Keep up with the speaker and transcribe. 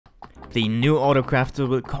The new autocrafter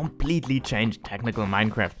will completely change technical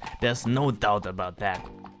Minecraft, there's no doubt about that.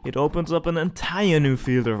 It opens up an entire new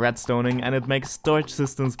field of redstoning, and it makes storage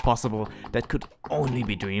systems possible that could only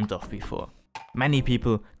be dreamed of before. Many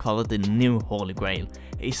people call it the new Holy Grail,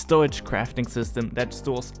 a storage crafting system that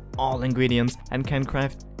stores all ingredients and can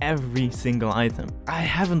craft every single item. I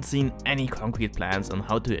haven't seen any concrete plans on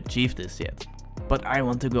how to achieve this yet, but I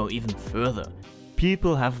want to go even further.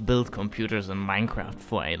 People have built computers in Minecraft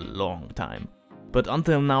for a long time, but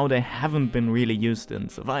until now they haven't been really used in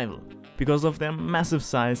survival, because of their massive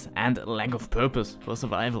size and lack of purpose for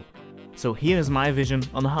survival. So here's my vision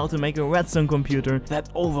on how to make a redstone computer that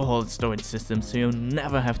overhauls storage systems so you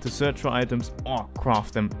never have to search for items or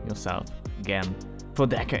craft them yourself again. For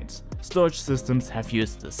decades, storage systems have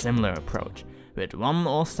used a similar approach, with one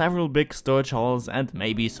or several big storage halls and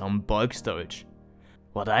maybe some bulk storage.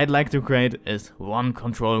 What I'd like to create is one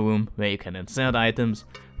control room where you can insert items,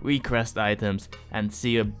 request items, and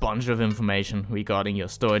see a bunch of information regarding your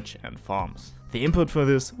storage and farms. The input for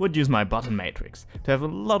this would use my button matrix to have a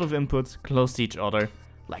lot of inputs close to each other,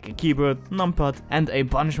 like a keyboard, numpad, and a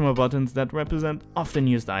bunch more buttons that represent often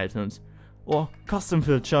used items, or custom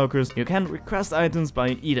filled chokers. You can request items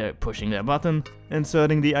by either pushing the button,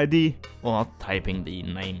 inserting the ID, or typing the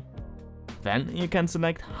name. Then you can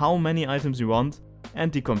select how many items you want, and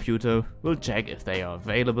the computer will check if they are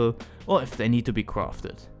available or if they need to be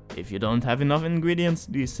crafted. If you don't have enough ingredients,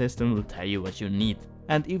 the system will tell you what you need,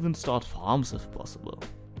 and even start farms if possible.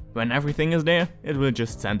 When everything is there, it will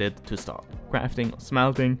just send it to start crafting or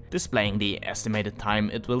smelting, displaying the estimated time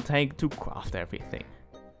it will take to craft everything.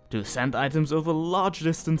 To send items over large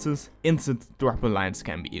distances, instant dropper lines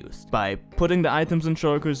can be used. By putting the items in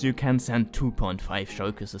shulkers, you can send 2.5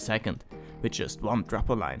 shulkers a second, with just one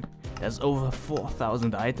dropper line. There's over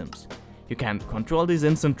 4,000 items. You can control these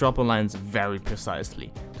instant dropper lines very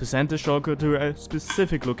precisely to send the shulker to a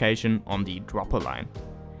specific location on the dropper line.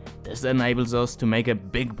 This enables us to make a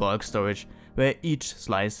big bulk storage where each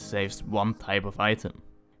slice saves one type of item.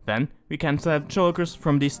 Then we can send shulkers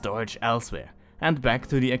from the storage elsewhere and back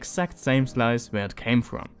to the exact same slice where it came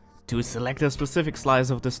from. To select a specific slice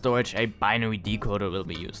of the storage, a binary decoder will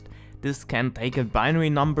be used. This can take a binary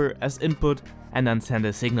number as input and then send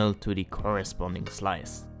a signal to the corresponding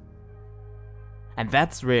slice. And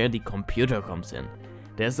that's where the computer comes in.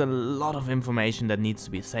 There's a lot of information that needs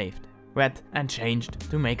to be saved, read and changed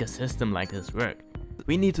to make a system like this work.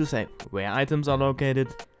 We need to save where items are located,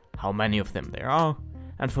 how many of them there are,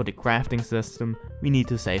 and for the crafting system we need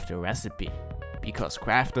to save the recipe. Because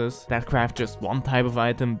crafters that craft just one type of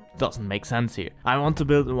item doesn't make sense here. I want to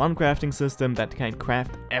build one crafting system that can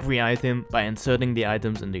craft every item by inserting the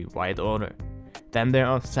items in the right order. Then there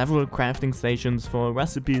are several crafting stations for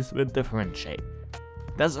recipes with different shape.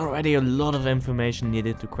 There's already a lot of information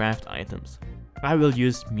needed to craft items. I will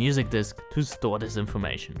use music disk to store this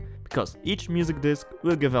information, because each music disk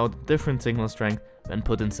will give out different signal strength when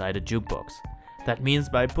put inside a jukebox. That means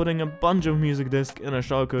by putting a bunch of music disks in a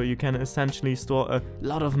shulker, you can essentially store a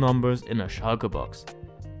lot of numbers in a shulker box.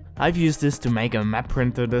 I've used this to make a map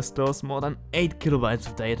printer that stores more than 8 kilobytes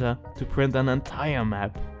of data to print an entire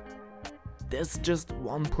map. There's just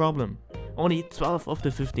one problem. Only 12 of the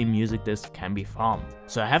 15 music disks can be farmed.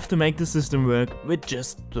 So I have to make the system work with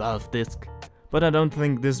just 12 disks. But I don't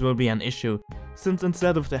think this will be an issue, since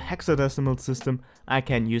instead of the hexadecimal system, I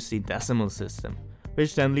can use the decimal system,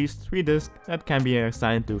 which then leaves 3 disks that can be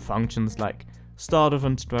assigned to functions like start of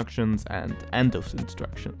instructions and end of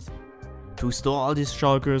instructions. To store all these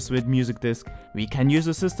shulkers with music disk, we can use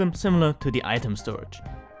a system similar to the item storage,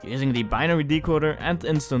 using the binary decoder and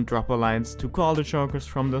instant dropper lines to call the shulkers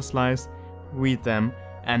from the slice, read them,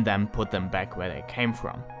 and then put them back where they came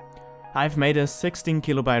from. I've made a 16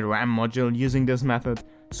 kilobyte RAM module using this method,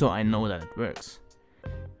 so I know that it works.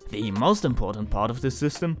 The most important part of this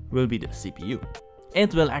system will be the CPU.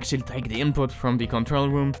 It will actually take the input from the control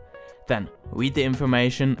room, then read the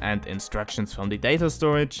information and instructions from the data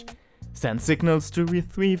storage, send signals to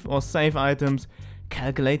retrieve or save items,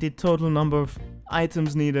 calculate the total number of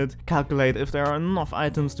items needed, calculate if there are enough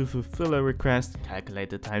items to fulfill a request, calculate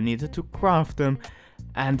the time needed to craft them,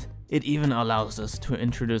 and it even allows us to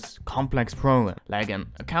introduce complex programs like an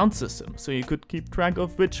account system, so you could keep track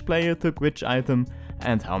of which player took which item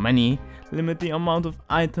and how many, limit the amount of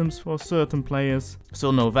items for certain players so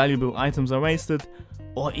no valuable items are wasted,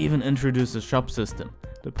 or even introduce a shop system.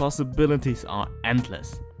 The possibilities are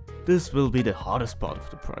endless. This will be the hardest part of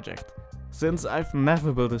the project, since I've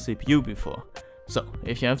never built a CPU before. So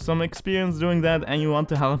if you have some experience doing that and you want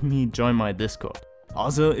to help me, join my Discord.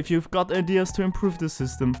 Also, if you've got ideas to improve the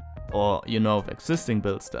system, or you know of existing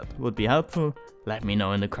builds that would be helpful, let me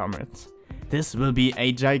know in the comments. This will be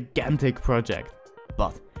a gigantic project,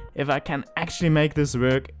 but if I can actually make this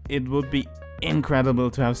work, it would be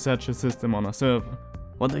incredible to have such a system on a server.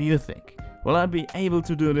 What do you think? Will I be able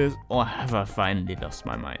to do this, or have I finally lost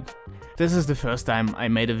my mind? This is the first time I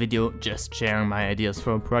made a video just sharing my ideas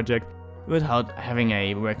for a project without having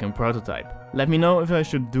a working prototype. Let me know if I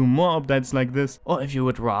should do more updates like this, or if you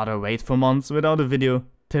would rather wait for months without a video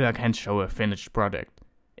till I can show a finished project.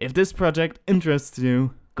 If this project interests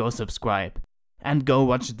you, go subscribe. And go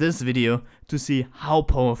watch this video to see how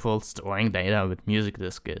powerful storing data with music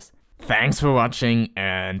disk is. Thanks for watching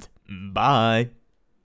and bye!